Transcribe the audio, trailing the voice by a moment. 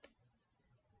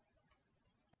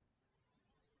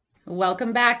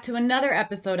Welcome back to another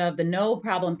episode of the No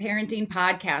Problem Parenting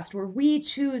Podcast, where we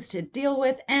choose to deal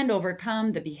with and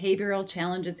overcome the behavioral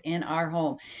challenges in our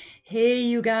home. Hey,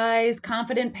 you guys,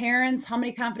 confident parents. How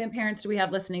many confident parents do we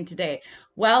have listening today?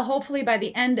 Well, hopefully by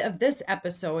the end of this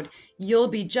episode, you'll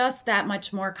be just that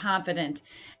much more confident.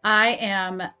 I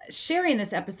am sharing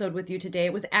this episode with you today.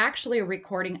 It was actually a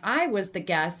recording. I was the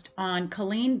guest on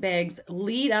Colleen Bigg's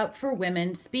Lead Up for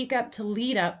Women, Speak Up to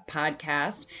Lead Up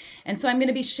podcast. And so I'm going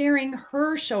to be sharing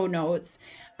her show notes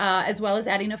as well as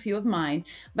adding a few of mine.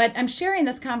 But I'm sharing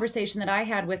this conversation that I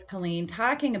had with Colleen,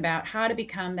 talking about how to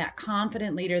become that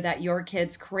confident leader that your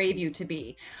kids crave you to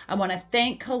be. I want to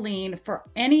thank Colleen. For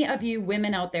any of you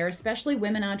women out there, especially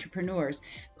women entrepreneurs,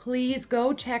 please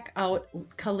go check out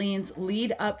Colleen's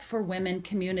Lead Up for Women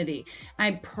community.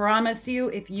 I promise you,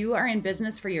 if you are in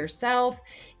business for yourself,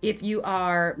 if you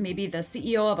are maybe the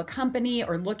CEO of a company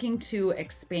or looking to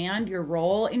expand your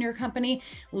role in your company,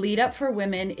 Lead Up for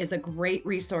Women is a great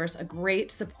resource, a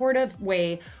great supportive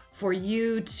way for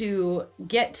you to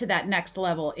get to that next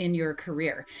level in your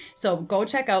career. So go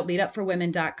check out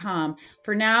leadupforwomen.com.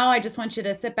 For now, I just want you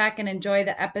to sit back and enjoy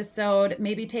the episode,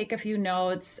 maybe take a few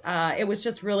notes. It was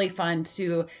just really fun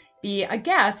to be a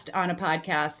guest on a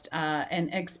podcast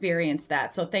and experience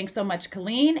that. So thanks so much,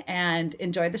 Colleen, and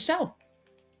enjoy the show.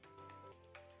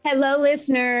 Hello,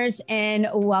 listeners, and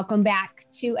welcome back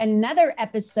to another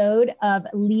episode of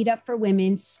Lead Up for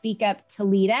Women, Speak Up to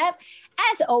Lead Up.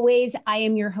 As always, I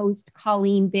am your host,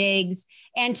 Colleen Biggs,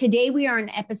 and today we are on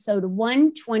episode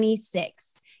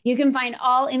 126. You can find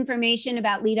all information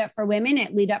about Lead Up for Women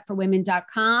at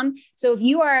leadupforwomen.com. So if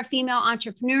you are a female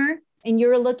entrepreneur and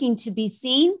you're looking to be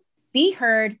seen, be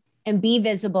heard, and be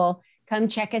visible, come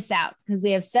check us out because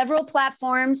we have several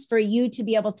platforms for you to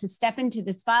be able to step into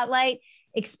the spotlight,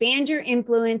 expand your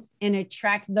influence, and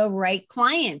attract the right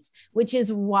clients, which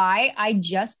is why I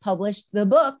just published the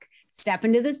book, Step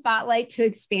into the Spotlight to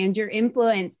Expand Your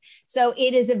Influence. So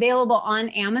it is available on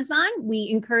Amazon. We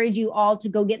encourage you all to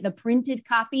go get the printed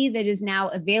copy that is now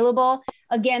available.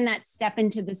 Again, that's Step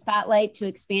into the Spotlight to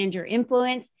Expand Your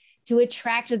Influence, to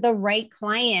attract the right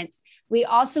clients. We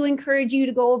also encourage you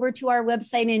to go over to our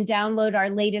website and download our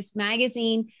latest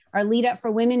magazine. Our Lead Up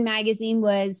for Women magazine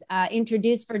was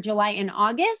introduced for July and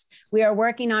August. We are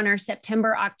working on our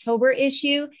September, October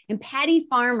issue, and Patty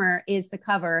Farmer is the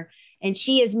cover, and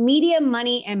she is media,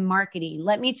 money, and marketing.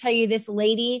 Let me tell you, this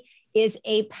lady is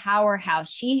a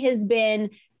powerhouse. She has been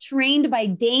trained by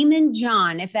Damon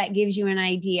John, if that gives you an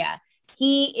idea.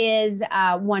 He is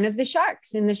one of the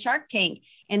sharks in the Shark Tank.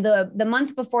 And the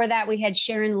month before that, we had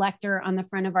Sharon Lecter on the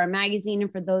front of our magazine. And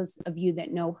for those of you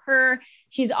that know her,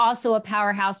 she's also a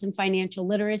powerhouse in financial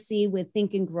literacy with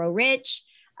Think and Grow Rich.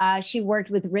 She worked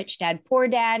with Rich Dad, Poor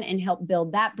Dad and helped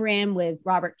build that brand with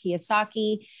Robert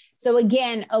Kiyosaki. So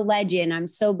again, a legend. I'm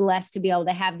so blessed to be able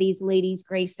to have these ladies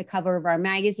grace the cover of our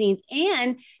magazines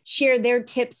and share their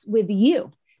tips with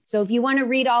you. So if you want to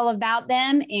read all about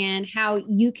them and how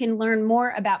you can learn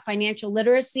more about financial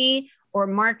literacy or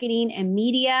marketing and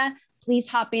media, please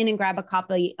hop in and grab a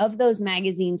copy of those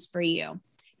magazines for you.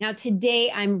 Now,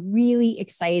 today, I'm really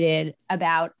excited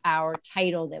about our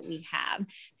title that we have.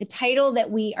 The title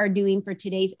that we are doing for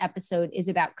today's episode is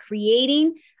about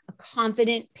creating a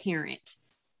confident parent.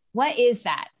 What is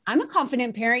that? I'm a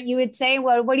confident parent, you would say.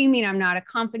 Well, what do you mean I'm not a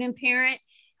confident parent?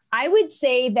 I would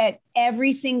say that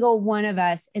every single one of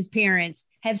us as parents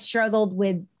have struggled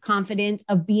with confidence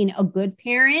of being a good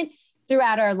parent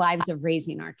throughout our lives of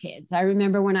raising our kids. I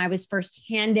remember when I was first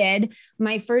handed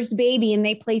my first baby and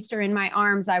they placed her in my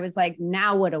arms, I was like,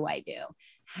 now what do I do?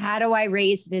 How do I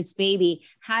raise this baby?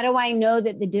 How do I know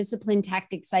that the discipline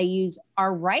tactics I use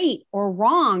are right or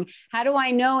wrong? How do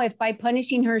I know if by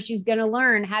punishing her, she's going to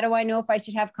learn? How do I know if I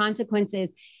should have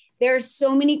consequences? There are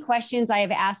so many questions I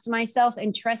have asked myself,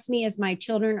 and trust me, as my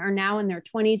children are now in their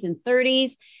 20s and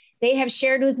 30s, they have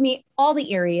shared with me all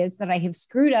the areas that I have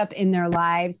screwed up in their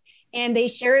lives, and they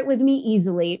share it with me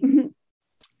easily.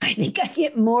 I think I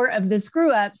get more of the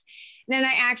screw ups than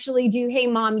I actually do. Hey,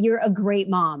 mom, you're a great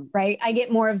mom, right? I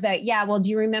get more of the, yeah, well,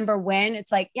 do you remember when?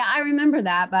 It's like, yeah, I remember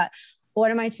that, but what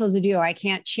am I supposed to do? I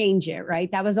can't change it,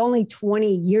 right? That was only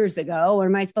 20 years ago. What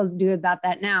am I supposed to do about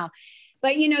that now?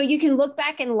 But, you know, you can look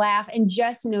back and laugh and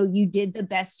just know you did the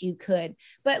best you could.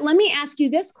 But let me ask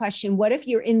you this question. What if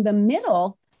you're in the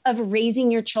middle of raising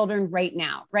your children right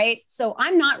now, right? So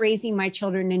I'm not raising my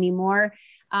children anymore.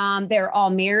 They're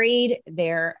all married.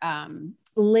 They're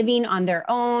living on their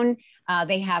own.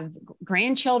 They have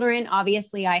grandchildren.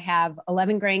 Obviously, I have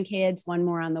 11 grandkids, one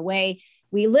more on the way.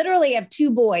 We literally have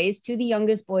two boys, two of the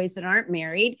youngest boys that aren't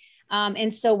married.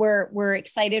 And so we're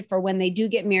excited for when they do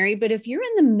get married. But if you're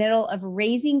in the middle of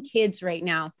raising kids right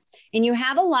now and you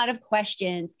have a lot of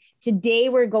questions, today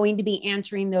we're going to be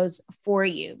answering those for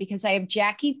you because I have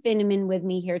Jaci Finneman with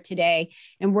me here today,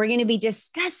 and we're going to be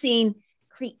discussing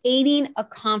creating a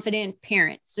confident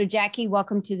parent. So Jaci,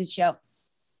 welcome to the show.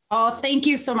 Oh, thank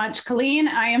you so much, Colleen.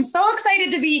 I am so excited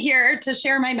to be here to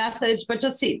share my message, but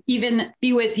just to even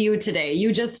be with you today.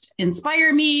 You just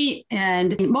inspire me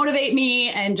and motivate me,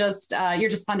 and just you're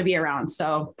just fun to be around.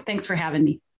 So thanks for having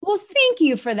me. Well, thank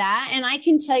you for that. And I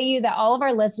can tell you that all of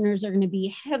our listeners are going to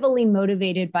be heavily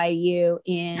motivated by you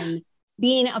in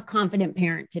being a confident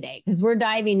parent today, because we're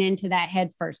diving into that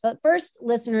head first. But first,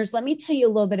 listeners, let me tell you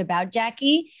a little bit about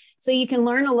Jaci so you can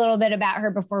learn a little bit about her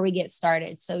before we get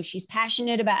started. So she's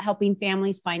passionate about helping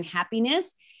families find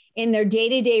happiness in their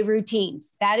day-to-day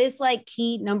routines. That is like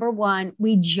key number one.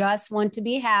 We just want to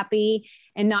be happy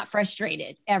and not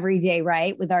frustrated every day,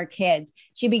 right? With our kids.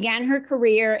 She began her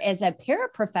career as a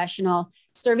paraprofessional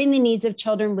serving the needs of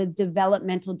children with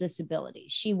developmental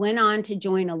disabilities. She went on to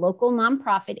join a local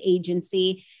nonprofit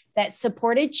agency that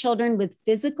supported children with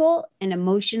physical and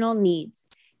emotional needs.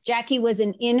 Jaci was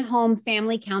an in-home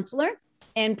family counselor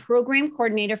and program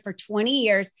coordinator for 20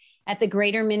 years at the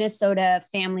Greater Minnesota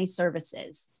Family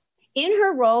Services. In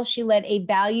her role, she led a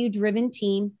value-driven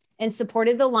team and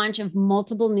supported the launch of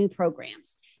multiple new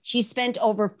programs. She spent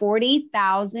over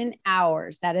 40,000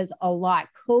 hours, that is a lot,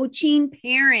 coaching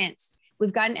parents.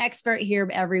 We've got an expert here,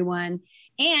 everyone,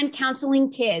 and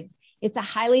counseling kids. It's a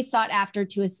highly sought after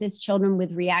to assist children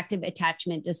with reactive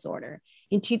attachment disorder.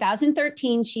 In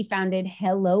 2013, she founded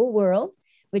Hello World,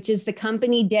 which is the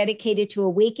company dedicated to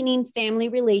awakening family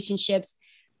relationships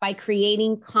by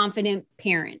creating confident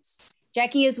parents.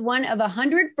 Jaci is one of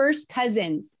 100 first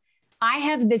cousins. I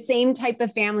have the same type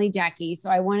of family, Jaci.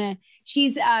 So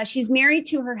she's married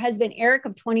to her husband, Eric,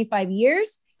 of 25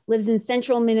 years, lives in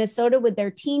central Minnesota with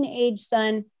their teenage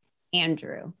son,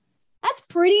 Andrew. That's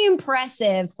pretty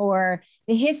impressive for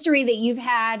the history that you've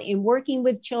had in working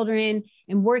with children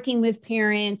and working with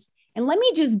parents. And let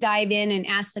me just dive in and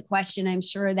ask the question I'm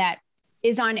sure that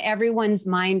is on everyone's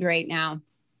mind right now.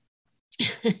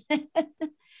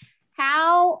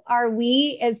 How are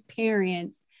we as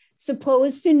parents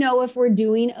supposed to know if we're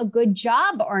doing a good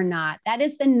job or not? That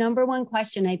is the number one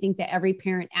question I think that every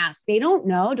parent asks. They don't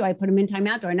know. Do I put them in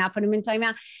timeout? Do I not put them in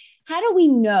timeout? How do we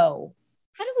know?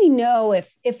 How do we know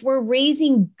if we're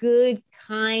raising good,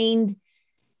 kind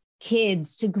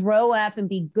kids to grow up and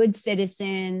be good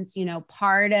citizens,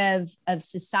 part of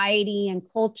society and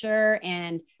culture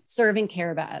and serve and care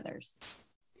about others?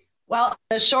 Well,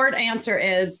 the short answer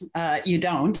is you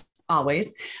don't.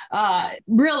 Always.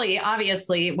 Really,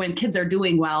 obviously, when kids are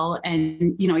doing well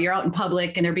and, you're out in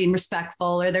public and they're being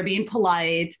respectful or they're being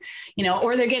polite,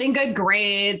 or they're getting good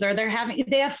grades or they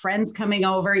have friends coming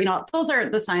over, those are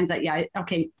the signs that, yeah,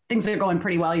 okay, things are going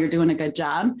pretty well. You're doing a good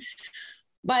job.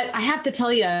 But I have to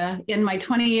tell you, in my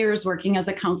 20 years working as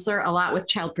a counselor, a lot with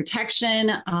child protection,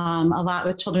 a lot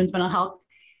with children's mental health,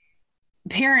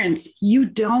 parents, you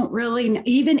don't really,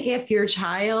 even if your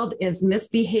child is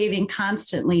misbehaving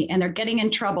constantly and they're getting in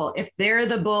trouble, if they're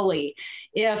the bully,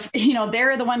 if,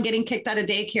 they're the one getting kicked out of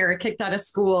daycare or kicked out of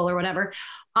school or whatever,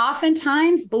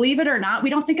 oftentimes, believe it or not, we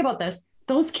don't think about this,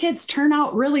 those kids turn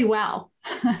out really well.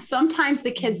 Sometimes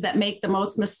the kids that make the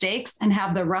most mistakes and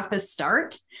have the roughest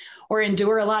start or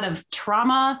endure a lot of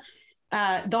trauma,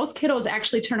 those kiddos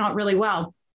actually turn out really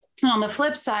well. And on the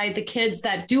flip side, the kids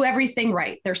that do everything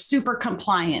right, they're super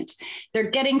compliant, they're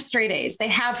getting straight A's, they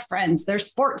have friends, they're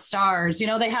sports stars,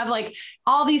 they have like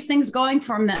all these things going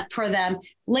for them.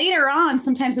 Later on,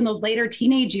 sometimes in those later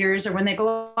teenage years or when they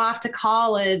go off to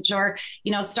college or,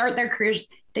 start their careers,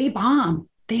 they bomb.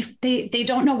 They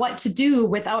don't know what to do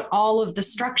without all of the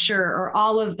structure or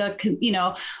all of the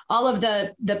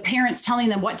parents telling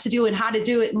them what to do and how to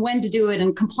do it and when to do it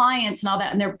and compliance and all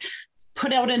that. And they're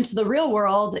put out into the real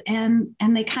world and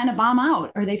they kind of bomb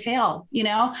out or they fail,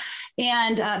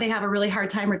 and they have a really hard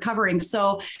time recovering.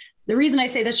 So the reason I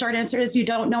say the short answer is you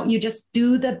don't know, you just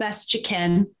do the best you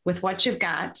can with what you've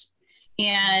got.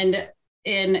 And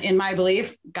in my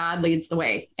belief, God leads the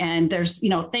way. And there's,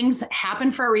 things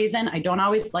happen for a reason. I don't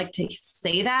always like to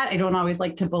say that. I don't always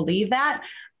like to believe that.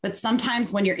 But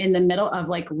sometimes when you're in the middle of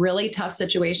like really tough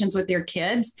situations with your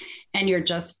kids and you're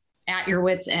just at your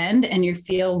wit's end and you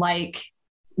feel like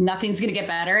nothing's going to get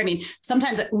better. I mean,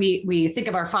 sometimes we think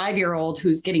of our 5-year-old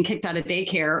who's getting kicked out of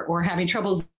daycare or having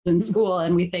troubles in school.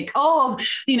 And we think,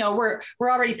 we're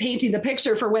already painting the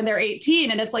picture for when they're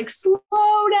 18. And it's like, slow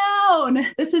down.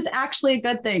 This is actually a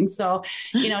good thing. So,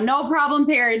 no problem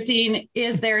parenting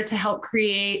is there to help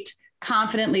create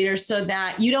confident leaders so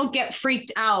that you don't get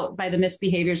freaked out by the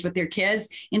misbehaviors with your kids.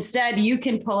 Instead, you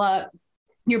can pull up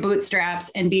your bootstraps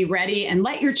and be ready and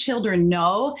let your children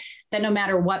know that no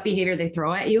matter what behavior they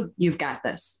throw at you, you've got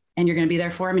this and you're going to be there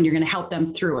for them and you're going to help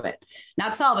them through it.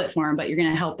 Not solve it for them, but you're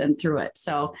going to help them through it.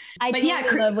 So I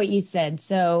totally love what you said.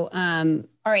 So,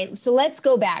 all right, so let's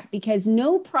go back, because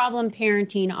no problem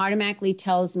parenting automatically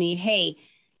tells me, hey,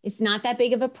 it's not that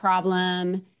big of a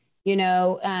problem.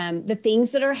 The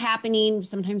things that are happening,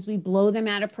 sometimes we blow them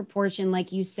out of proportion.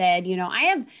 Like you said,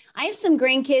 I have some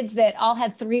grandkids that I'll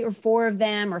have 3 or 4 of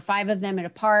them or 5 of them at a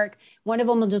park. One of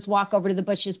them will just walk over to the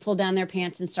bushes, pull down their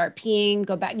pants and start peeing,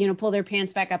 go back, pull their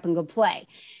pants back up and go play.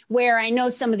 Where I know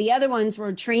some of the other ones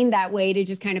were trained that way to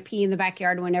just kind of pee in the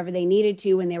backyard whenever they needed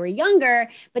to when they were younger.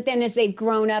 But then as they've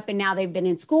grown up and now they've been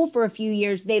in school for a few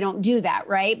years, they don't do that,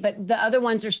 right? But the other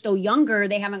ones are still younger.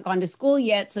 They haven't gone to school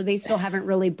yet, so they still haven't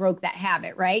really broke that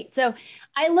habit, right? So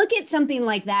I look at something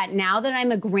like that now that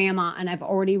I'm a grandma and I've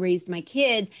already raised my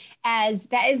kids, as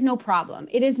that is no problem.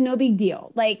 It is no big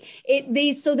deal. Like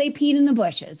they peed in the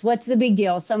bushes. What's the big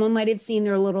deal? Someone might have seen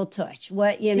their little tush.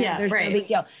 There's no big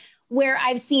deal. Where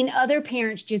I've seen other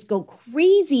parents just go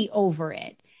crazy over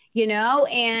it,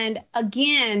 and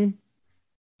again,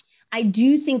 I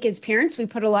do think as parents, we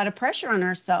put a lot of pressure on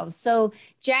ourselves. So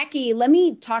Jaci, let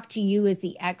me talk to you as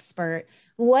the expert.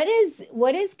 What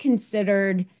is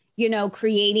considered,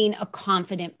 creating a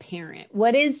confident parent?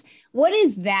 What is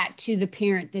that to the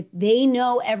parent, that they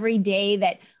know every day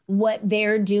that what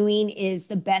they're doing is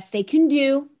the best they can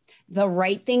do, the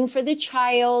right thing for the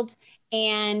child,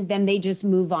 and then they just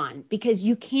move on? Because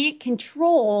you can't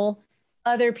control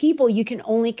other people. You can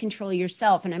only control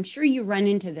yourself. And I'm sure you run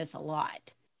into this a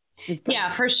lot.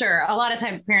 Yeah, for sure. A lot of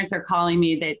times parents are calling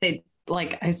me, they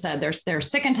like I said, they're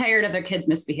sick and tired of their kids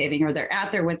misbehaving, or they're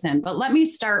at their wits' end. But let me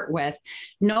start with,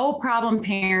 no problem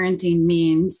parenting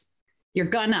means you're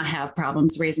gonna have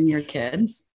problems raising your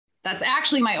kids. That's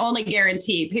actually my only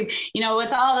guarantee.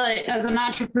 With all the, as an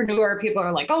entrepreneur, people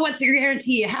are like, oh, what's your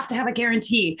guarantee? You have to have a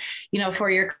guarantee,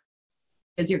 for your,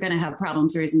 because you're going to have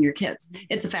problems raising your kids.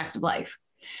 It's a fact of life.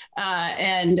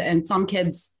 And some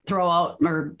kids throw out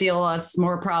or deal us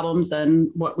more problems than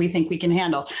what we think we can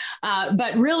handle.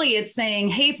 But really it's saying,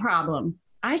 hey, problem,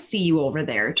 I see you over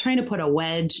there trying to put a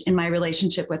wedge in my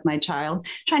relationship with my child,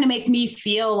 trying to make me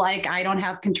feel like I don't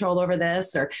have control over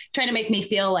this, or trying to make me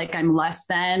feel like I'm less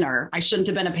than, or I shouldn't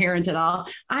have been a parent at all.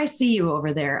 I see you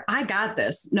over there. I got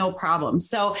this, no problem.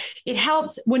 So it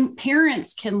helps when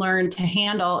parents can learn to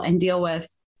handle and deal with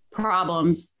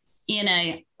problems in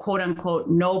a quote unquote,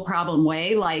 no problem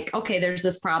way. Like, okay, there's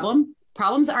this problem.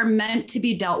 Problems are meant to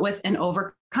be dealt with and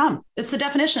overcome. It's the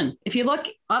definition. If you look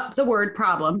up the word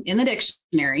problem in the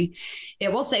dictionary,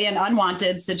 it will say an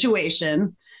unwanted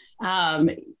situation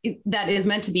that is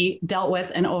meant to be dealt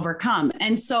with and overcome.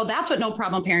 And so that's what no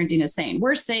problem parenting is saying.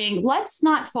 We're saying, let's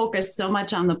not focus so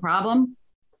much on the problem.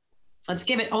 Let's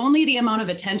give it only the amount of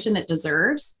attention it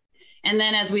deserves. And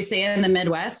then, as we say in the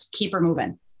Midwest, keep her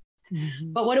moving.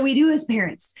 Mm-hmm. But what do we do as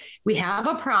parents? We have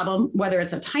a problem, whether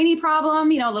it's a tiny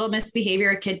problem, a little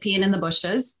misbehavior, a kid peeing in the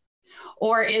bushes,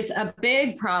 or it's a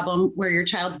big problem where your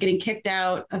child's getting kicked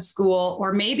out of school,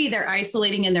 or maybe they're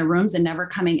isolating in their rooms and never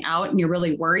coming out, and you're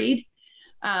really worried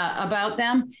about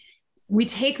them. We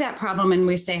take that problem and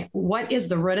we say, what is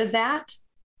the root of that?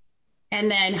 And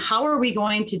then how are we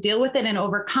going to deal with it and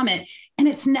overcome it? And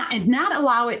it's not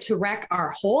allow it to wreck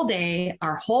our whole day,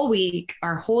 our whole week,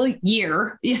 our whole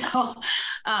year, it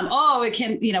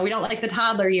can, we don't like the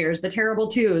toddler years, the terrible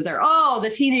twos, or, the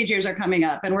teenage years are coming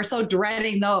up and we're so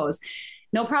dreading those.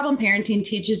 No problem parenting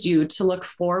teaches you to look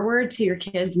forward to your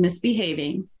kids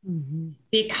misbehaving, mm-hmm.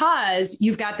 because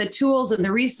you've got the tools and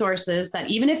the resources that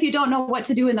even if you don't know what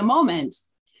to do in the moment,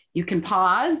 you can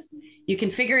pause, you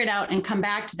can figure it out and come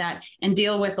back to that and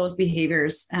deal with those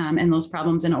behaviors and those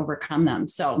problems and overcome them.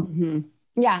 So, mm-hmm.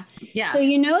 Yeah. So,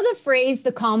 the phrase,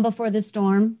 the calm before the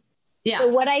storm. Yeah. So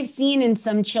what I've seen in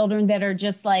some children that are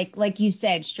just like you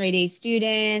said, straight A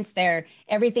students,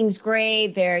 everything's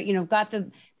great. They're, got the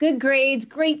good grades,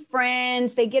 great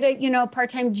friends. They get a,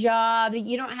 part-time job.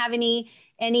 You don't have any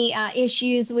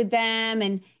issues with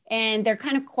them. And they're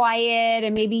kind of quiet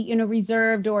and maybe,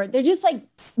 reserved, or they're just like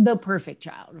the perfect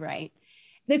child, right?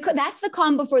 That's the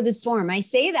calm before the storm. I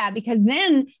say that because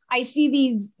then I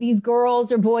see these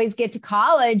girls or boys get to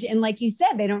college, and like you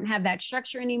said, they don't have that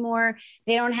structure anymore.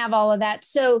 They don't have all of that.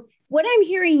 So what I'm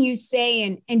hearing you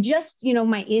say, and just,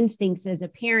 my instincts as a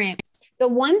parent, the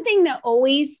one thing that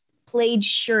always played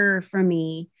sure for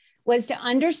me was to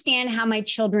understand how my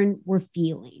children were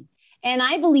feeling. And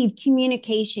I believe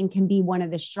communication can be one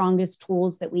of the strongest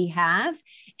tools that we have.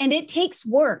 And it takes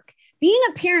work. being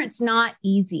a parent's not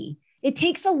easy. It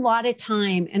takes a lot of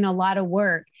time and a lot of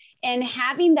work. And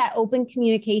having that open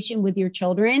communication with your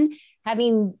children,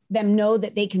 having them know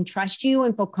that they can trust you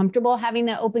and feel comfortable having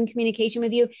that open communication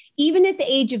with you, even at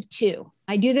the age of 2.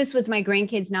 I do this with my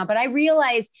grandkids now, but I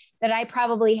realize that I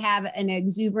probably have an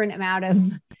exuberant amount of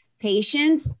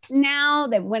patience now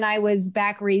that when I was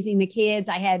back raising the kids,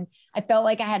 I felt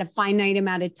like I had a finite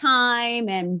amount of time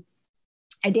and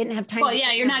I didn't have time. Well,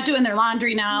 yeah, you're not doing their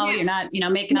laundry now. Yeah. You're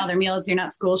not, making all their meals. You're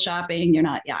not school shopping. You're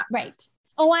not. Yeah. Right.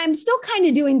 Oh, I'm still kind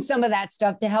of doing some of that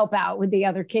stuff to help out with the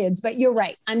other kids, but you're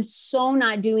right. I'm so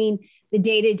not doing the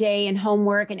day-to-day and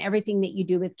homework and everything that you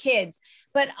do with kids.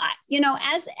 But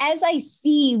as I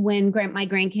see when my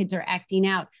grandkids are acting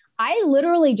out, I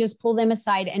literally just pull them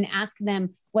aside and ask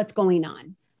them what's going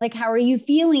on. Like, how are you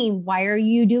feeling? Why are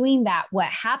you doing that? What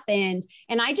happened?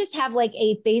 And I just have like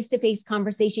a face-to-face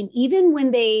conversation, even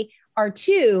when they are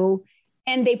 2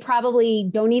 and they probably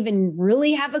don't even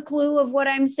really have a clue of what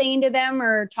I'm saying to them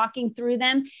or talking through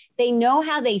them. They know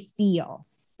how they feel.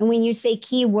 And when you say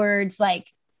keywords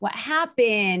like, what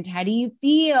happened? How do you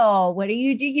feel? What do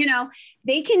you do?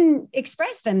 They can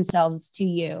express themselves to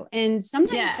you. And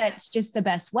sometimes that's just the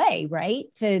best way, right?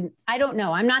 I don't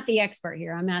know. I'm not the expert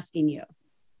here. I'm asking you.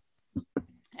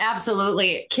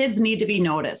 Absolutely. Kids need to be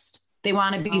noticed. They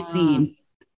want to be seen.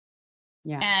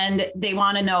 Yeah. And they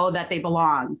want to know that they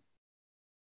belong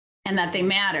and that they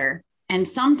matter. And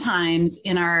sometimes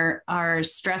in our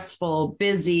stressful,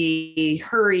 busy,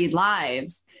 hurried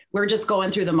lives, we're just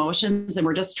going through the motions and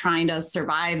we're just trying to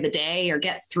survive the day or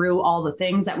get through all the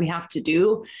things that we have to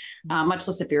do, much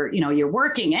less if you're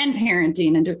working and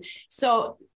parenting.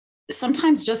 So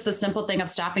sometimes just the simple thing of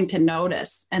stopping to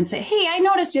notice and say, hey, I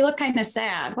noticed you look kind of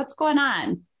sad. What's going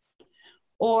on?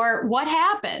 Or what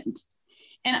happened?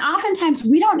 And oftentimes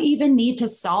we don't even need to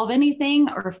solve anything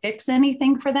or fix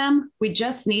anything for them. We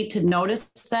just need to notice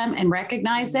them and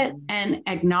recognize it and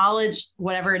acknowledge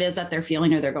whatever it is that they're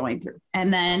feeling or they're going through,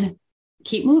 and then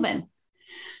keep moving.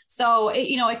 So,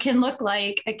 it can look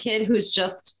like a kid who's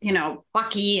just,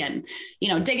 bucky and,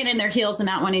 digging in their heels and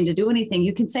not wanting to do anything.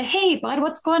 You can say, hey, bud,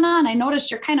 what's going on? I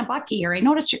noticed you're kind of bucky, or I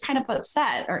noticed you're kind of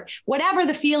upset, or whatever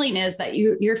the feeling is that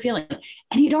you're feeling.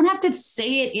 And you don't have to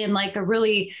say it in like a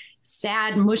really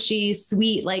sad, mushy,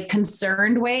 sweet, like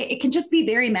concerned way. It can just be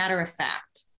very matter of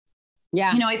fact.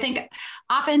 Yeah. I think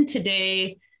often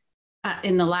today,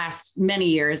 in the last many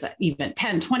years, even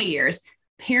 10, 20 years,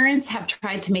 parents have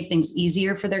tried to make things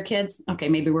easier for their kids. Okay,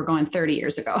 maybe we're going 30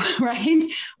 years ago, right?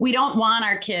 We don't want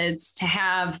our kids to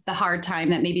have the hard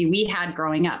time that maybe we had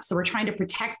growing up. So we're trying to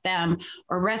protect them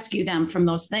or rescue them from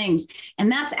those things.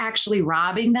 And that's actually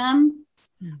robbing them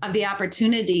of the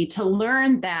opportunity to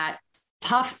learn that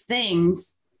tough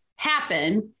things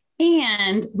happen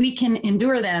and we can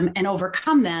endure them and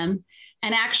overcome them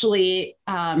and actually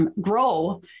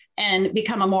grow and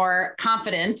become a more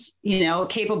confident,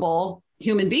 capable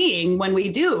human being when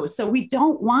we do. So we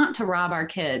don't want to rob our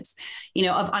kids,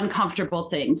 of uncomfortable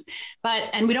things,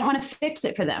 and we don't want to fix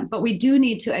it for them, but we do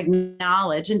need to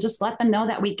acknowledge and just let them know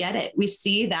that we get it. We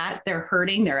see that they're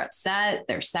hurting, they're upset,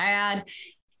 they're sad,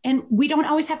 and we don't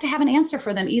always have to have an answer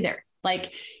for them either.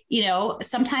 Like,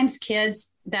 sometimes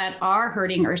kids that are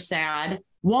hurting or sad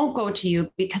won't go to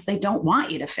you because they don't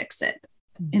want you to fix it.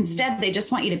 Mm-hmm. Instead, they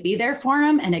just want you to be there for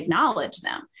them and acknowledge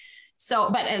them. So,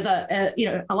 but as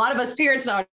a lot of us parents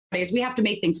nowadays, we have to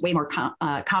make things way more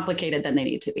complicated than they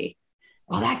need to be.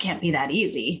 Well, that can't be that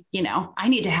easy. I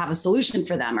need to have a solution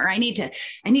for them, or I need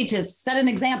to set an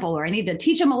example, or I need to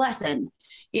teach them a lesson,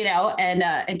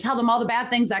 and tell them all the bad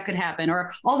things that could happen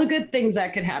or all the good things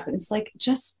that could happen. It's like,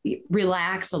 just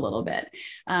relax a little bit.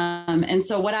 And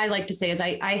so what I like to say is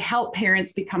I help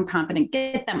parents become confident,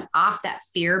 get them off that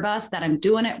fear bus that I'm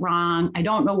doing it wrong. I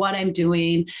don't know what I'm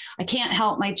doing. I can't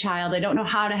help my child. I don't know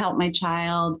how to help my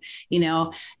child,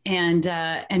 and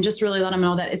just really let them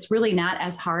know that it's really not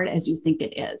as hard as you think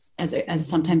it is, as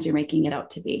sometimes you're making it out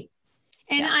to be.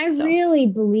 And I really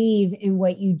believe in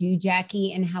what you do,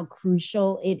 Jaci, and how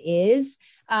crucial it is,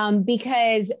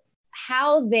 because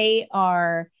how they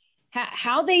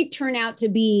turn out to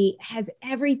be has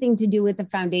everything to do with the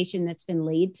foundation that's been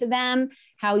laid to them,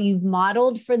 how you've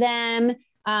modeled for them,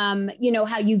 how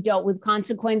you've dealt with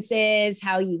consequences,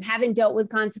 how you haven't dealt with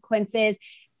consequences,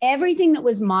 everything that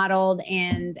was modeled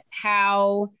and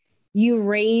how you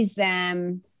raise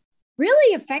them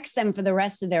really affects them for the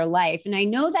rest of their life. And I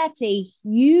know that's a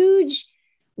huge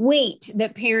weight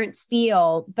that parents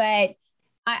feel, but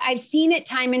I've seen it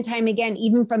time and time again,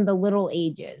 even from the little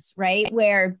ages, right?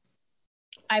 Where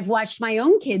I've watched my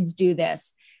own kids do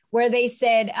this, where they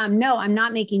said, no, I'm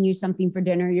not making you something for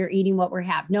dinner. You're eating what we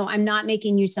have. No, I'm not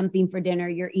making you something for dinner.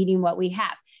 You're eating what we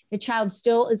have. The child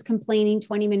still is complaining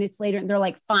 20 minutes later. And they're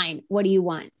like, fine, what do you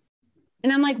want?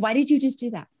 And I'm like, why did you just do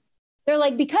that? They're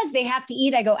like, because they have to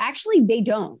eat. I go, actually, they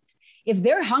don't. If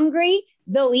they're hungry,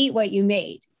 they'll eat what you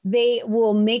made. They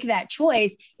will make that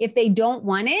choice. If they don't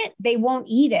want it, they won't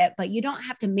eat it, but you don't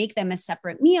have to make them a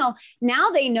separate meal. Now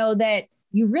they know that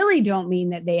you really don't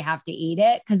mean that they have to eat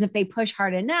it, because if they push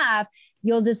hard enough,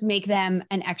 you'll just make them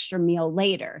an extra meal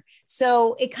later.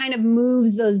 So it kind of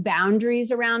moves those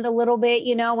boundaries around a little bit,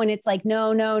 you know, when it's like,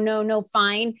 no, no, no, no,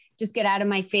 fine, just get out of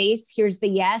my face. Here's the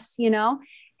yes, you know?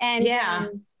 And yeah.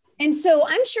 And so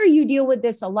I'm sure you deal with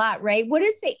this a lot, right? What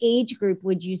is the age group,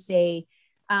 would you say,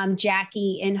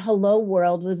 Jaci, in Hello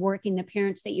World, with working the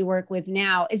parents that you work with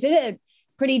now? Is it a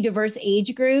pretty diverse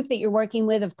age group that you're working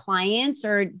with of clients,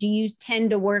 or do you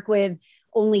tend to work with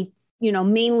only, you know,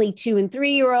 mainly 2 and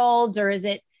 3-year-olds, or is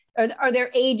it, are there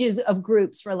ages of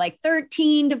groups for like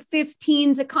 13 to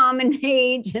 15 is a common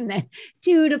age, and then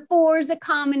 2 to 4 is a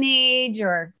common age,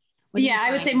 or? Yeah,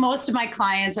 I would say most of my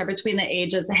clients are between the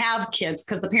ages, have kids,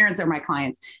 because the parents are my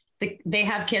clients. They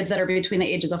have kids that are between the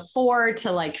ages of 4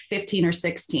 to like 15 or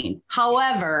 16.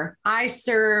 However, I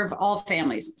serve all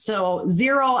families. So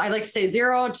I like to say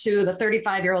 0 to the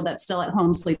 35-year-old that's still at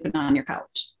home sleeping on your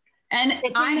couch. And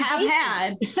I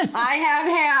have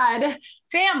had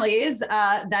families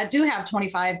that do have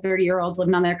 25, 30-year-olds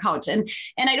living on their couch. And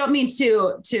I don't mean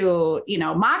to, you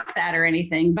know, mock that or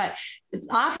anything, but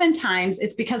oftentimes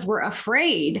it's because we're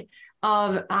afraid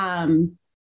of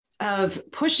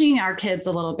pushing our kids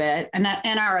a little bit and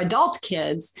our adult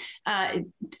kids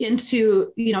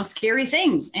into, you know, scary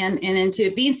things and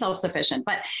into being self-sufficient.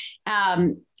 But,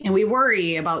 and we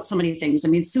worry about so many things. I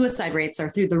mean, suicide rates are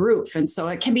through the roof. And so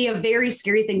it can be a very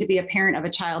scary thing to be a parent of a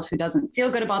child who doesn't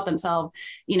feel good about themselves,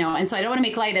 you know, and so I don't want to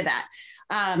make light of that.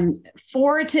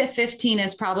 4 to 15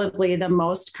 is probably the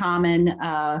most common,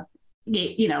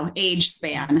 you know, age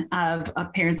span of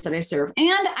parents that I serve.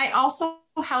 And I also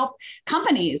help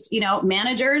companies, you know,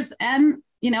 managers and,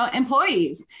 you know,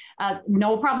 employees.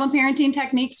 No problem parenting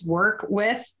techniques work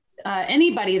with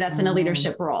anybody that's in a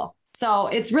leadership role. So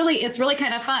it's really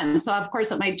kind of fun. So of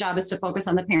course, my job is to focus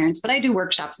on the parents, but I do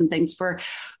workshops and things for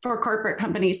corporate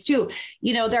companies too.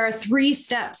 You know, there are 3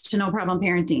 steps to no problem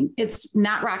parenting. It's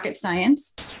not rocket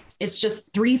science. It's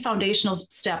just 3 foundational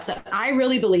steps that I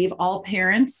really believe all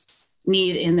parents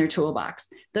need in their toolbox.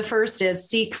 The first is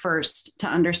seek first to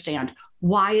understand,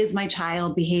 why is my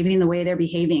child behaving the way they're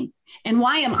behaving? And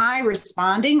why am I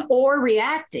responding or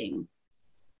reacting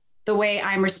the way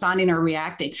I'm responding or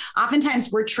reacting?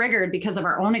 Oftentimes we're triggered because of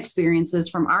our own experiences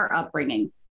from our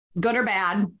upbringing, good or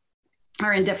bad,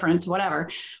 or indifferent, whatever.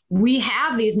 We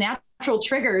have these natural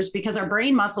triggers because our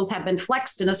brain muscles have been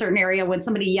flexed in a certain area. When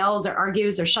somebody yells or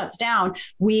argues or shuts down,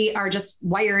 we are just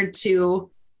wired to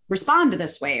respond to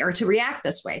this way or to react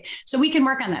this way. So we can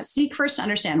work on that. Seek first to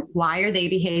understand, why are they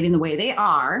behaving the way they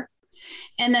are?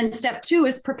 And then step 2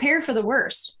 is prepare for the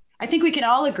worst. I think we can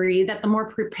all agree that the more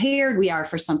prepared we are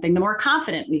for something, the more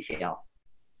confident we feel.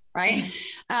 Right.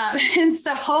 And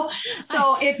so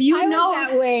if you know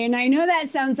that way, and I know that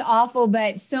sounds awful,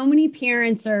 but so many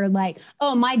parents are like,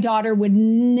 oh, my daughter would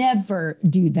never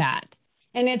do that.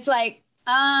 And it's like,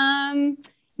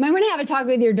 might want to have a talk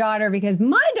with your daughter, because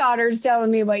my daughter's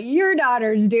telling me what your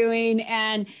daughter's doing.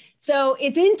 And so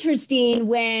it's interesting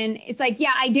when it's like,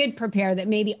 yeah, I did prepare that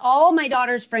maybe all my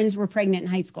daughter's friends were pregnant in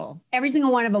high school. Every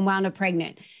single one of them wound up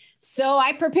pregnant. So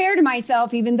I prepared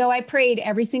myself, even though I prayed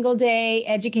every single day,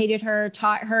 educated her,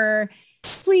 taught her,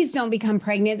 please don't become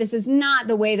pregnant. This is not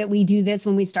the way that we do this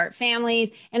when we start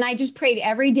families. And I just prayed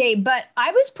every day, but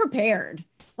I was prepared.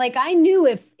 Like I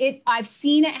knew I've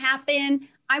seen it happen.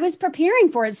 I was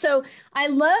preparing for it. So I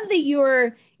love that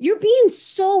you're being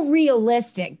so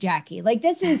realistic, Jaci. Like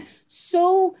this is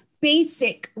so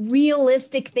basic,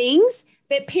 realistic things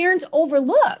that parents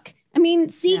overlook. I mean,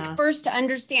 seek first to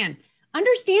understand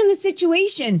the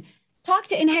situation, talk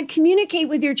to and communicate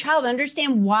with your child,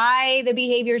 understand why the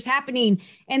behavior is happening,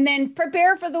 and then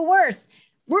prepare for the worst.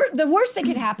 The worst that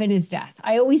could happen is death.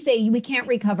 I always say we can't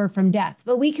recover from death,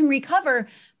 but we can recover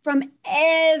from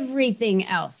everything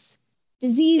else.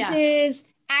 Diseases,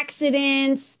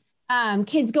 accidents,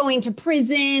 kids going to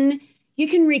prison. You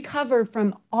can recover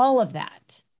from all of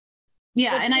that.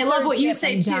 Yeah. And I love what you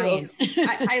say too.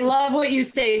 I love what you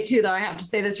say too, though. I have to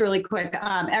say this really quick.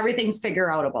 Everything's figure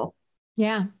outable.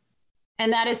 Yeah.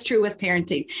 And that is true with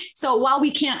parenting. So while we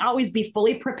can't always be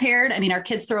fully prepared, I mean, our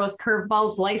kids throw us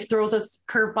curveballs, life throws us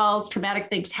curveballs, traumatic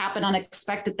things happen,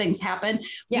 unexpected things happen.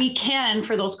 Yeah. We can,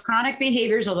 for those chronic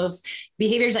behaviors or those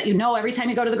behaviors that, every time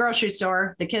you go to the grocery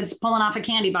store, the kid's pulling off a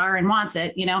candy bar and wants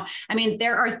it, I mean,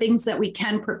 there are things that we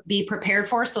can be prepared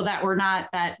for so that we're not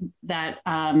that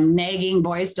nagging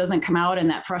voice doesn't come out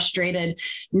and that frustrated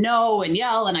no and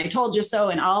yell and I told you so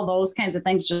and all those kinds of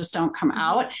things just don't come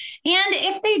out. And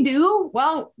if they do,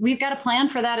 well, we've got a plan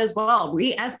for that as well.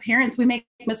 We, as parents, we make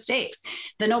mistakes.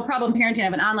 The No Problem Parenting, I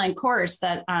have an online course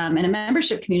that in a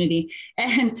membership community,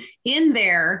 and in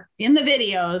there, in the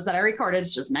videos that I recorded,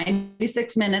 it's just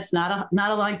 96 minutes, not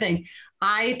a long thing.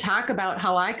 I talk about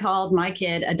how I called my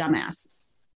kid a dumbass.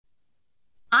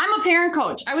 I'm a parent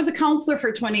coach. I was a counselor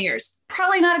for 20 years.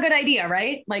 Probably not a good idea,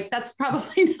 right? Like that's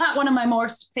probably not one of my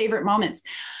most favorite moments.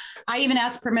 I even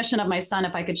asked permission of my son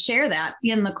if I could share that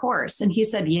in the course. And he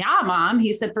said, yeah, mom.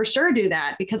 He said, for sure, do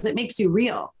that because it makes you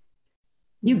real.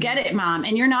 You get it, mom.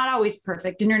 And you're not always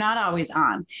perfect and you're not always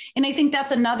on. And I think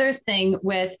that's another thing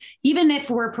with, even if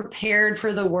we're prepared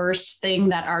for the worst thing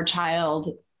that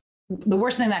the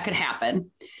worst thing that could happen,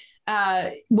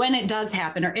 when it does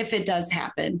happen, or if it does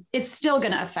happen, it's still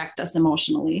going to affect us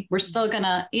emotionally. We're still going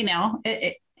to,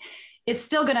 it's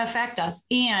still going to affect us,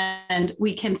 and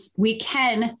we can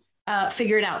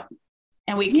figure it out,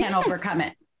 and we can overcome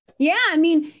it. Yeah. I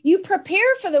mean, you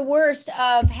prepare for the worst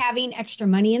of having extra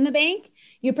money in the bank.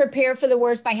 You prepare for the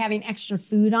worst by having extra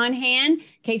food on hand in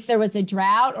case there was a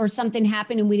drought or something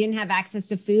happened and we didn't have access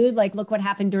to food. Like, look what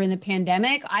happened during the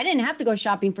pandemic. I didn't have to go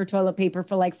shopping for toilet paper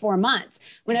for like 4 months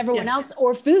when everyone else,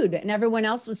 or food, and everyone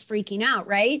else was freaking out,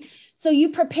 right? So you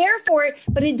prepare for it,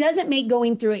 but it doesn't make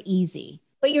going through it easy.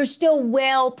 But you're still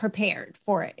well prepared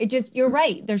for it. You're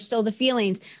right. There's still the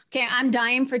feelings. Okay, I'm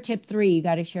dying for tip 3. You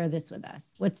got to share this with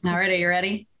us. All right, are you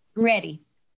ready? I'm ready.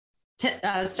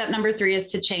 Step number 3 is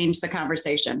to change the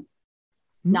conversation.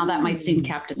 Now that might seem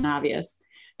Captain Obvious,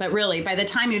 but really by the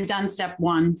time you've done step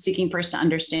 1, seeking first to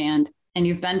understand, and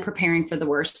you've been preparing for the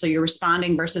worst, so you're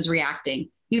responding versus reacting,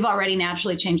 you've already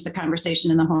naturally changed the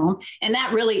conversation in the home. And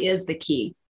that really is the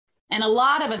key. And a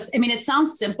lot of us, I mean, it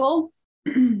sounds simple,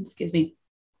 excuse me,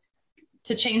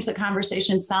 to change the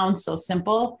conversation sounds so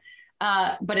simple,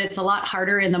 but it's a lot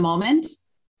harder in the moment,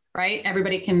 right?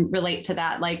 Everybody can relate to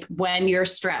that. Like when you're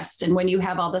stressed and when you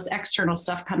have all this external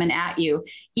stuff coming at you,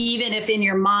 even if in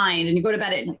your mind and you go to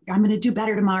bed and I'm going to do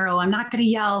better tomorrow, I'm not going to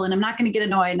yell and I'm not going to get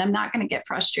annoyed and I'm not going to get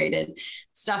frustrated,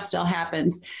 stuff still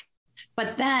happens.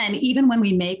 But then even when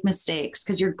we make mistakes,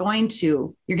 because you're going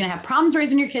to have problems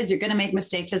raising your kids, you're going to make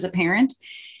mistakes as a parent,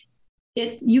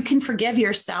 you can forgive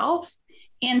yourself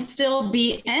and still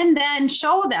and then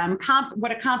show them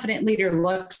what a confident leader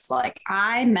looks like.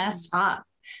 I messed up.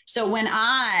 So when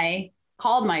I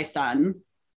called my son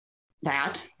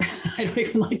that, I don't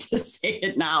even like to say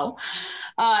it now.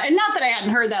 And not that I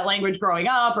hadn't heard that language growing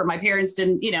up or my parents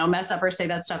didn't, mess up or say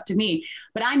that stuff to me,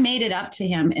 but I made it up to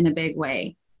him in a big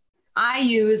way. I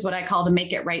use what I call the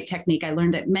make it right technique. I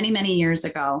learned it many, many years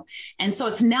ago. And so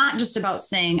it's not just about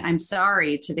saying I'm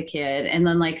sorry to the kid and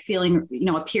then like feeling,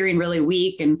 appearing really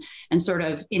weak and sort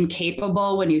of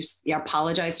incapable when you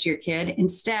apologize to your kid.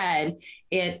 Instead,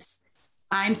 it's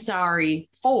I'm sorry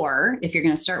for, if you're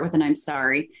going to start with an I'm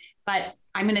sorry, but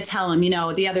I'm going to tell him,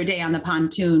 the other day on the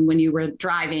pontoon when you were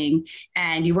driving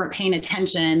and you weren't paying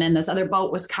attention and this other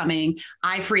boat was coming,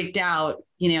 I freaked out.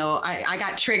 I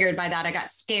got triggered by that. I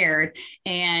got scared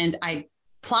and I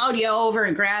plowed you over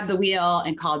and grabbed the wheel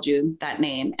and called you that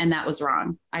name. And that was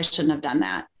wrong. I shouldn't have done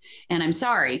that. And I'm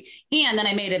sorry. And then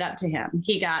I made it up to him.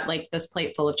 He got like this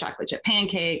plate full of chocolate chip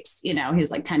pancakes. He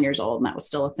was like 10 years old and that was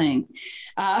still a thing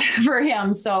for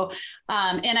him. So,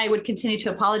 and I would continue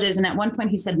to apologize. And at one point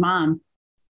he said, Mom,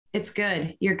 it's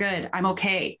good. You're good. I'm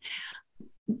okay.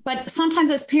 But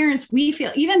sometimes as parents, we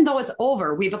feel, even though it's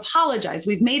over, we've apologized,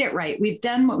 we've made it right, we've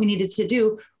done what we needed to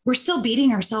do, we're still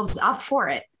beating ourselves up for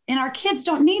it. And our kids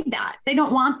don't need that. They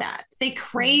don't want that. They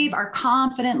crave our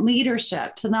confident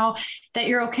leadership to know that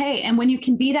you're okay. And when you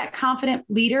can be that confident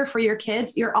leader for your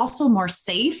kids, you're also more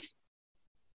safe.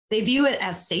 They view it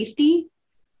as safety,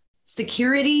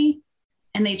 security,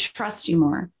 and they trust you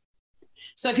more.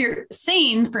 So if you're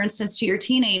saying, for instance, to your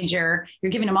teenager,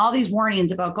 you're giving them all these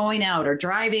warnings about going out or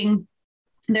driving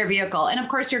their vehicle. And of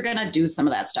course, you're going to do some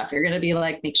of that stuff. You're going to be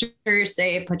like, make sure you're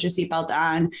safe, put your seatbelt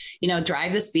on,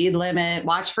 drive the speed limit,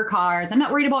 watch for cars. I'm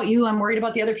not worried about you. I'm worried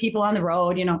about the other people on the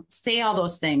road, say all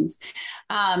those things.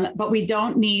 But we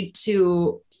don't need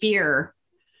to fear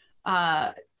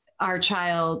our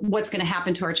child, what's going to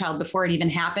happen to our child before it even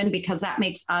happened, because that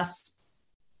makes us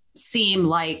seem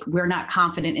like we're not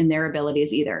confident in their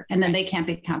abilities either. And then they can't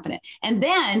be confident. And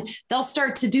then they'll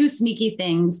start to do sneaky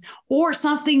things, or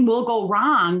something will go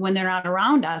wrong when they're not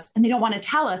around us and they don't want to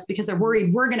tell us because they're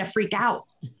worried we're going to freak out.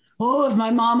 Oh, if my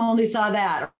mom only saw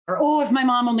that, or, oh, if my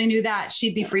mom only knew that,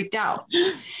 she'd be freaked out.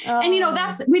 And,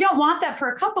 we don't want that for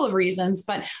a couple of reasons,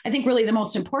 but I think really the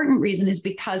most important reason is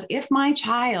because if my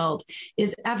child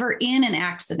is ever in an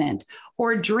accident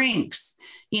or drinks,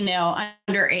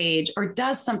 underage, or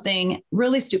does something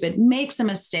really stupid, makes a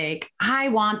mistake, I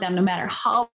want them, no matter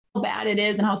how bad it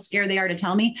is and how scared they are to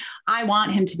tell me, I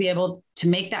want him to be able to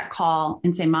make that call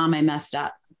and say, Mom, I messed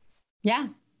up. Yeah.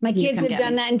 My kids have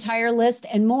done that entire list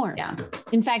and more. Yeah.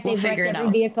 In fact, they've wrecked every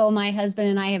vehicle my husband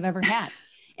and I have ever had.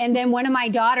 And then one of my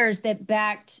daughters that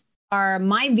backed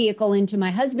my vehicle into my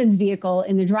husband's vehicle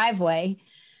in the driveway,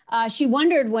 she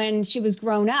wondered when she was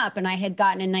grown up and I had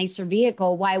gotten a nicer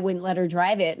vehicle, why I wouldn't let her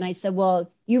drive it. And I said,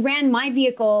 well, you ran my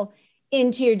vehicle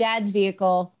into your dad's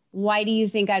vehicle. Why do you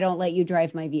think I don't let you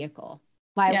drive my vehicle?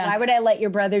 Why would I let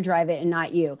your brother drive it and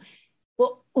not you?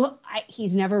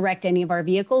 He's never wrecked any of our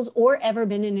vehicles or ever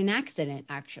been in an accident,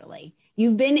 actually.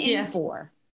 You've been in 4.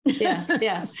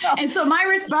 Yeah. And so my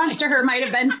response to her might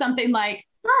have been something like,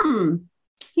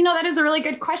 that is a really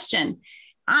good question.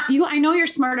 I know you're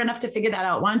smart enough to figure that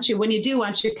out. Why don't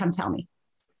you come tell me?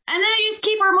 And then you just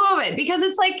keep her moving, because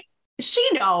it's like, she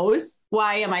knows,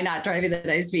 why am I not driving the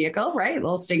nice vehicle? Right.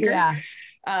 Little stinker.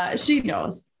 Yeah. She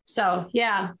knows. So,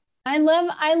 yeah. I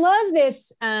love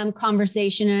this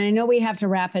conversation, and I know we have to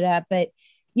wrap it up, but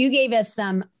you gave us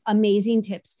some amazing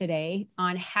tips today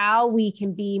on how we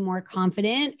can be more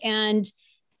confident. And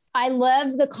I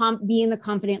love being the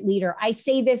confident leader. I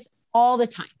say this all the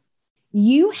time.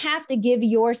 You have to give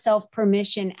yourself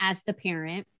permission as the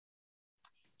parent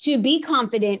to be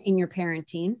confident in your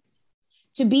parenting,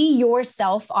 to be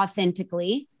yourself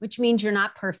authentically, which means you're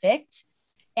not perfect.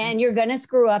 And you're going to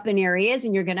screw up in areas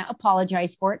and you're going to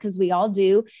apologize for it, because we all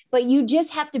do. But you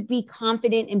just have to be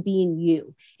confident in being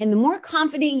you. And the more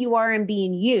confident you are in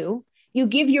being you, you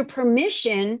give your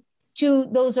permission to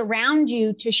those around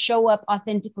you to show up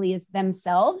authentically as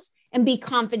themselves and be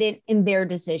confident in their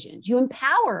decisions. You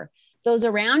empower those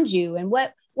around you. And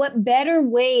what better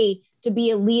way to be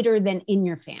a leader than in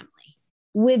your family,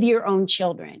 with your own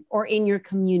children, or in your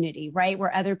community, right?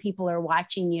 Where other people are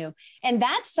watching you. And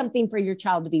that's something for your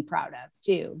child to be proud of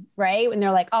too, right? When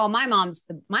they're like, oh, my mom's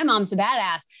a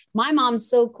badass. My mom's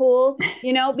so cool,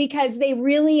 because they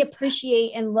really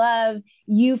appreciate and love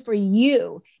you for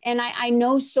you. And I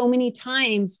know so many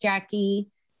times, Jaci,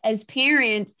 as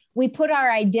parents, we put our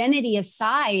identity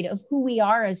aside of who we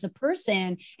are as a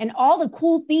person and all the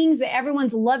cool things that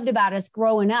everyone's loved about us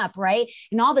growing up, right?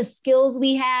 And all the skills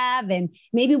we have, and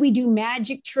maybe we do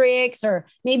magic tricks, or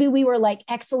maybe we were like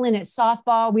excellent at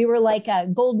softball. We were like a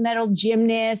gold medal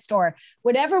gymnast, or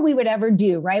whatever we would ever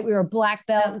do, right? We were a black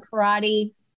belt in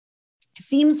karate.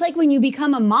 Seems like when you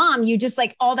become a mom, you just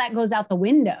like all that goes out the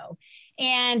window.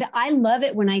 And I love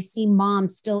it when I see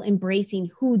moms still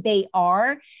embracing who they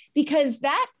are, because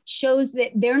that shows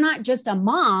that they're not just a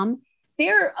mom,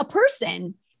 they're a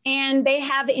person, and they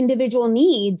have individual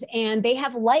needs, and they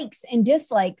have likes and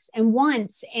dislikes and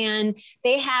wants, and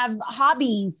they have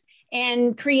hobbies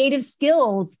and creative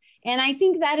skills. And I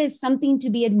think that is something to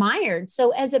be admired.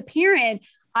 So as a parent,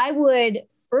 I would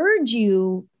urge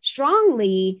you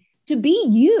strongly to be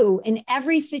you in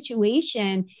every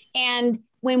situation. And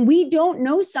when we don't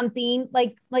know something,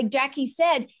 like Jaci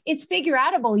said, it's figure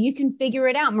outable. You can figure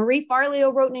it out. Marie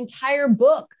Forleo wrote an entire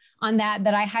book on that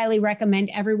I highly recommend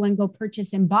everyone go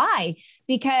purchase and buy,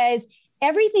 because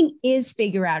everything is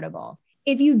figure outable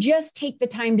if you just take the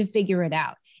time to figure it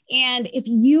out. And if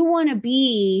you want to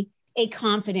be a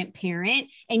confident parent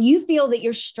and you feel that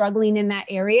you're struggling in that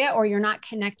area, or you're not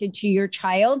connected to your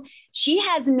child, she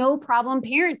has no problem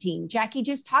parenting. Jaci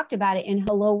just talked about it in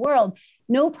Hello World.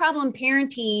 No problem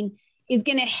parenting is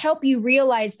going to help you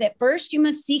realize that first, you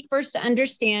must seek first to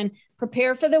understand,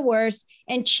 prepare for the worst,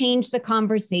 and change the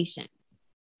conversation.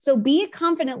 So be a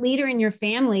confident leader in your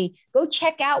family. Go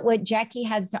check out what Jaci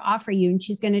has to offer you. And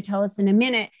she's going to tell us in a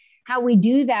minute how we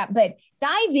do that. But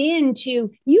dive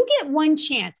into, you get one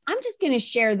chance. I'm just going to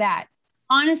share that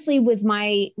honestly with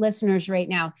my listeners right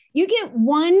now. You get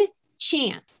one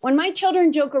chance. When my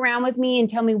children joke around with me and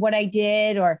tell me what I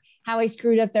did, or how I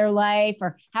screwed up their life,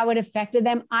 or how it affected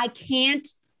them, I can't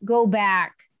go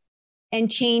back and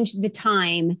change the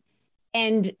time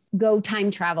and go time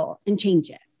travel and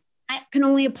change it. I can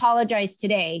only apologize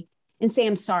today and say,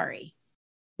 I'm sorry.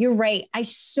 You're right. I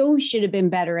so should have been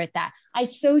better at that. I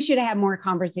so should have had more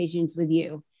conversations with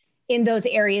you in those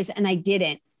areas, and I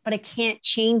didn't. but I can't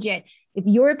change it. If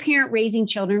you're a parent raising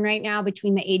children right now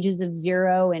between the ages of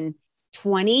 0 and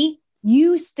 20,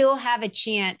 you still have a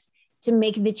chance to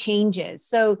make the changes.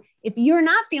 So if you're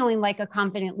not feeling like a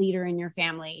confident leader in your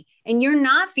family, and you're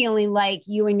not feeling like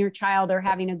you and your child are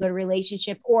having a good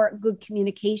relationship or good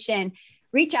communication,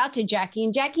 reach out to Jaci.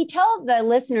 And Jaci, tell the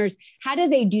listeners, how do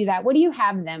they do that? What do you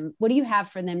have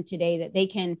for them today that they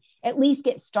can at least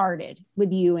get started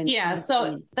with you?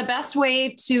 So the best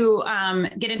way to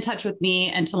get in touch with me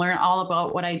and to learn all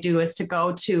about what I do is to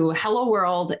go to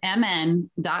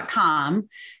helloworldmn.com.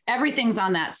 Everything's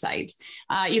on that site.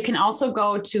 You can also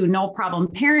go to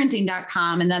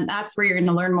noproblimparenting.com, and then that's where you're going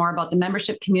to learn more about the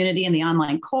membership community and the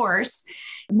online course.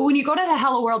 But when you go to the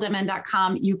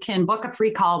helloworldmn.com, you can book a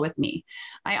free call with me.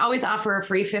 I always offer a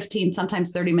free 15,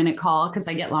 sometimes 30-minute call because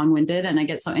I get long-winded and I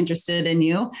get so interested in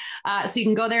you. So you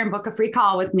can go there and book a free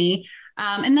call with me.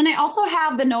 And then I also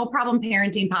have the No Problem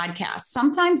Parenting podcast.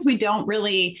 Sometimes we don't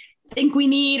really think we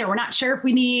need, or we're not sure if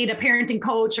we need a parenting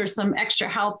coach or some extra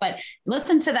help, but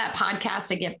listen to that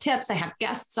podcast. I give tips. I have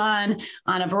guests on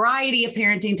a variety of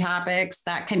parenting topics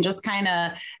that can just kind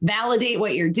of validate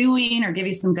what you're doing or give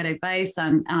you some good advice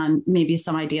on maybe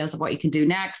some ideas of what you can do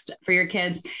next for your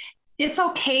kids. It's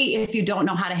okay if you don't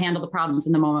know how to handle the problems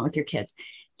in the moment with your kids.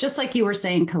 Just like you were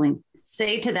saying, Colleen,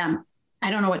 say to them, I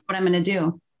don't know what I'm going to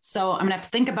do. So I'm going to have to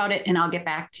think about it and I'll get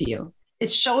back to you. It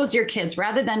shows your kids,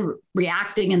 rather than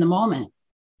reacting in the moment,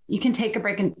 you can take a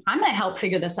break and I'm going to help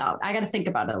figure this out. I got to think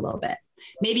about it a little bit.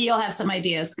 Maybe you'll have some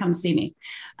ideas. Come see me.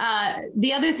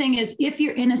 The other thing is, if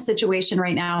you're in a situation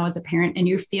right now as a parent and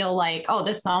you feel like, oh,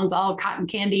 this sounds all cotton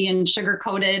candy and sugar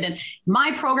coated, and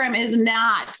my program is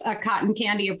not a cotton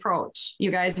candy approach.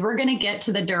 You guys, we're going to get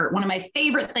to the dirt. One of my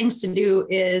favorite things to do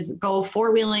is go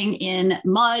four-wheeling in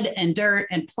mud and dirt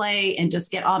and play and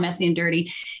just get all messy and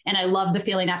dirty. And I love the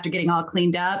feeling after getting all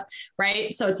cleaned up,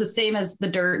 right? So it's the same as the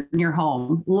dirt in your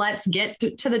home. Let's get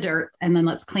to the dirt and then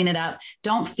let's clean it up.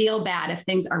 Don't feel bad if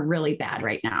things are really bad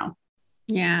right now.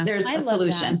 Yeah. There's a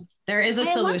solution. That. There is a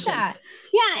solution. Yeah.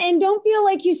 And don't feel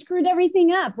like you screwed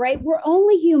everything up, right? We're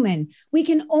only human. We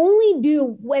can only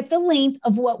do at the length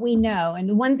of what we know.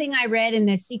 And one thing I read in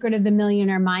the Secret of the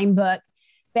Millionaire Mind book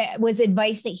that was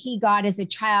advice that he got as a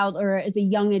child or as a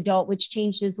young adult, which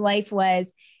changed his life,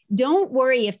 was don't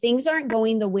worry if things aren't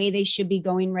going the way they should be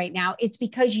going right now. It's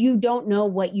because you don't know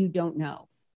what you don't know.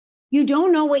 You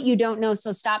don't know what you don't know.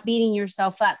 So stop beating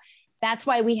yourself up. That's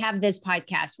why we have this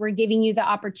podcast. We're giving you the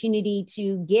opportunity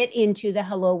to get into the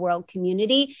Hello World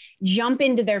community, jump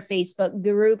into their Facebook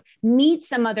group, meet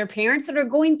some other parents that are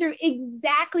going through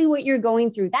exactly what you're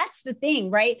going through. That's the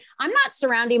thing, right? I'm not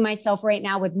surrounding myself right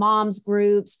now with moms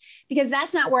groups because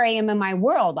that's not where I am in my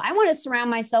world. I want to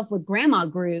surround myself with grandma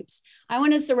groups. I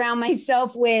want to surround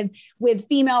myself with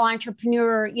female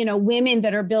entrepreneur, women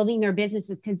that are building their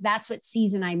businesses because that's what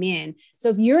season I'm in. So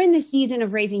if you're in the season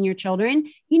of raising your children,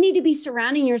 you need to be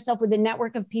surrounding yourself with a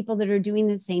network of people that are doing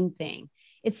the same thing.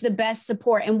 It's the best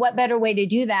support. And what better way to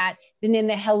do that than in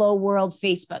the Hello World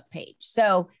Facebook page?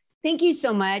 So thank you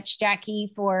so much, Jaci,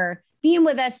 for being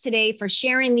with us today, for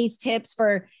sharing these tips,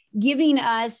 for giving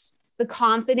us the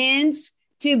confidence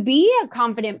to be a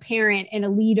confident parent and a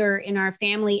leader in our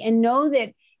family and know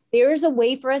that there's a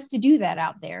way for us to do that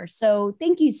out there. So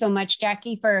thank you so much,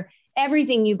 Jaci, for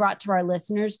everything you brought to our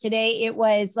listeners today. It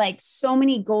was like so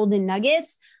many golden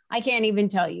nuggets. I can't even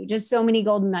tell you, just so many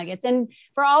golden nuggets. And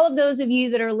for all of those of you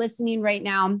that are listening right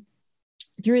now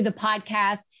through the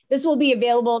podcast, this will be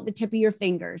available at the tip of your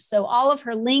fingers. So all of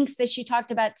her links that she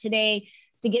talked about today,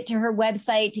 to get to her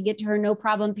website, to get to her No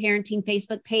Problem Parenting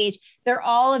Facebook page, they're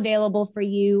all available for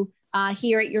you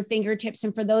here at your fingertips.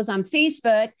 And for those on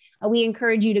Facebook, we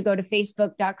encourage you to go to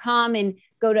facebook.com and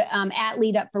go to at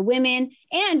Lead Up for Women.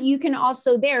 And you can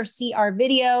also there see our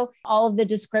video. All of the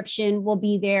description will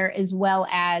be there, as well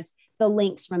as the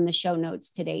links from the show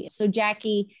notes today. So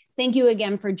Jaci, thank you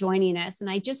again for joining us. And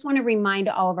I just want to remind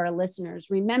all of our listeners,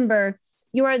 remember,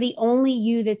 you are the only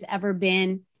you that's ever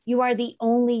been. You are the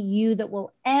only you that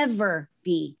will ever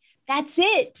be. That's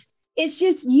it. It's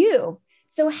just you.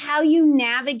 So how you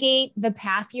navigate the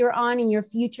path you're on in your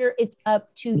future, it's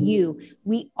up to you.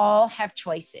 We all have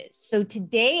choices. So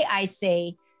today I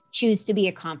say, choose to be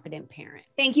a confident parent.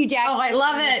 Thank you, Jaci. Oh, I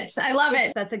love it. I love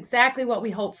it. That's exactly what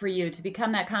we hope for you, to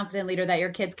become that confident leader that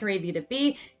your kids crave you to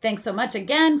be. Thanks so much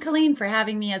again, Colleen, for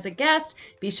having me as a guest.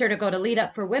 Be sure to go to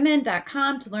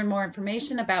leadupforwomen.com to learn more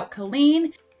information about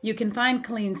Colleen. You can find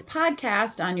Colleen's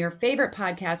podcast on your favorite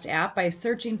podcast app by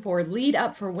searching for Lead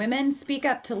Up for Women, Speak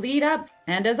Up to Lead Up.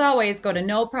 And as always, go to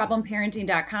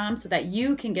noproblimparenting.com so that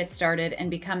you can get started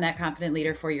and become that confident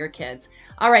leader for your kids.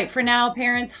 All right, for now,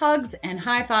 parents, hugs and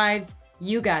high fives.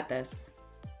 You got this.